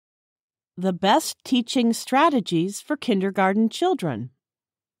The best teaching strategies for kindergarten children.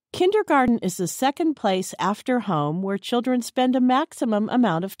 Kindergarten is the second place after home where children spend a maximum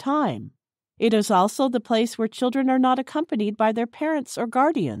amount of time. It is also the place where children are not accompanied by their parents or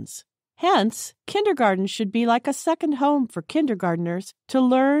guardians. Hence, kindergarten should be like a second home for kindergartners to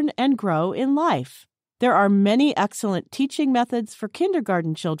learn and grow in life. There are many excellent teaching methods for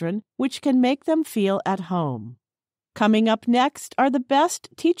kindergarten children which can make them feel at home. Coming up next are the best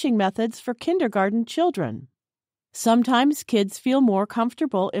teaching methods for kindergarten children. Sometimes kids feel more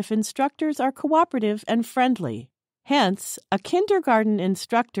comfortable if instructors are cooperative and friendly. Hence, a kindergarten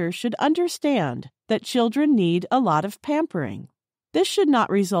instructor should understand that children need a lot of pampering. This should not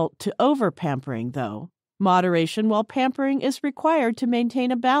result to over-pampering, though. Moderation while pampering is required to maintain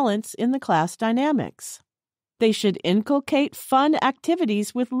a balance in the class dynamics. They should inculcate fun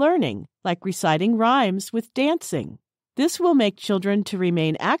activities with learning, like reciting rhymes with dancing. This will make children to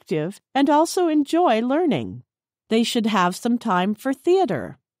remain active and also enjoy learning. They should have some time for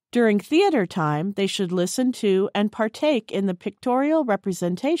theater. During theater time, they should listen to and partake in the pictorial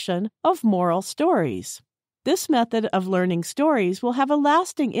representation of moral stories. This method of learning stories will have a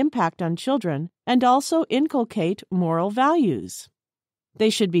lasting impact on children and also inculcate moral values. They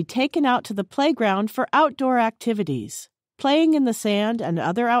should be taken out to the playground for outdoor activities. Playing in the sand and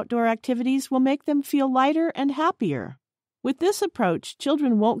other outdoor activities will make them feel lighter and happier. With this approach,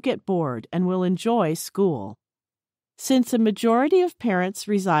 children won't get bored and will enjoy school. Since a majority of parents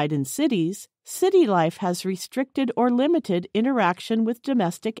reside in cities, city life has restricted or limited interaction with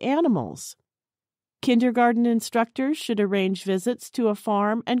domestic animals. Kindergarten instructors should arrange visits to a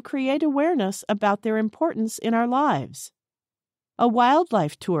farm and create awareness about their importance in our lives. A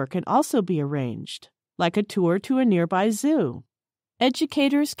wildlife tour can also be arranged, like a tour to a nearby zoo.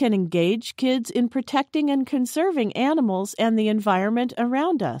 Educators can engage kids in protecting and conserving animals and the environment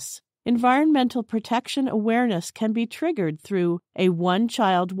around us. Environmental protection awareness can be triggered through a one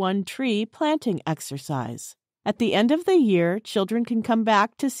child, one tree planting exercise. At the end of the year, children can come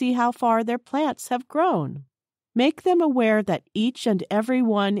back to see how far their plants have grown. Make them aware that each and every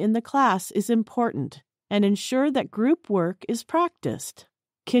one in the class is important and ensure that group work is practiced.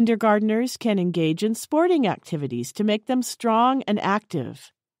 Kindergartners can engage in sporting activities to make them strong and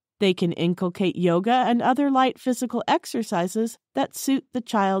active. They can inculcate yoga and other light physical exercises that suit the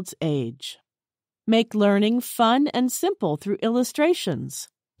child's age. Make learning fun and simple through illustrations.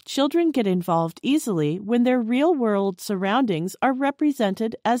 Children get involved easily when their real-world surroundings are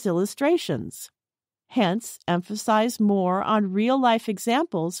represented as illustrations. Hence, emphasize more on real-life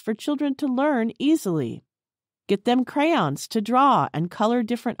examples for children to learn easily. Get them crayons to draw and color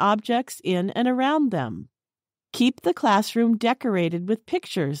different objects in and around them. Keep the classroom decorated with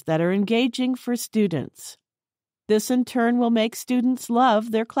pictures that are engaging for students. This in turn will make students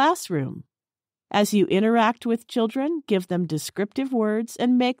love their classroom. As you interact with children, give them descriptive words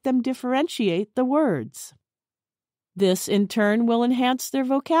and make them differentiate the words. This in turn will enhance their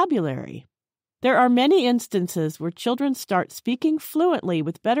vocabulary. There are many instances where children start speaking fluently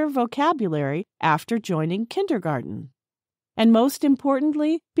with better vocabulary after joining kindergarten. And most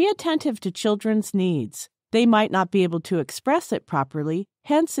importantly, be attentive to children's needs. They might not be able to express it properly,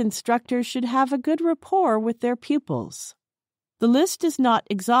 hence instructors should have a good rapport with their pupils. The list is not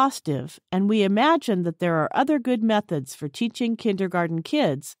exhaustive, and we imagine that there are other good methods for teaching kindergarten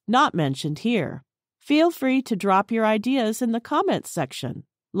kids not mentioned here. Feel free to drop your ideas in the comments section.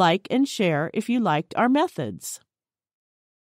 Like and share if you liked our methods.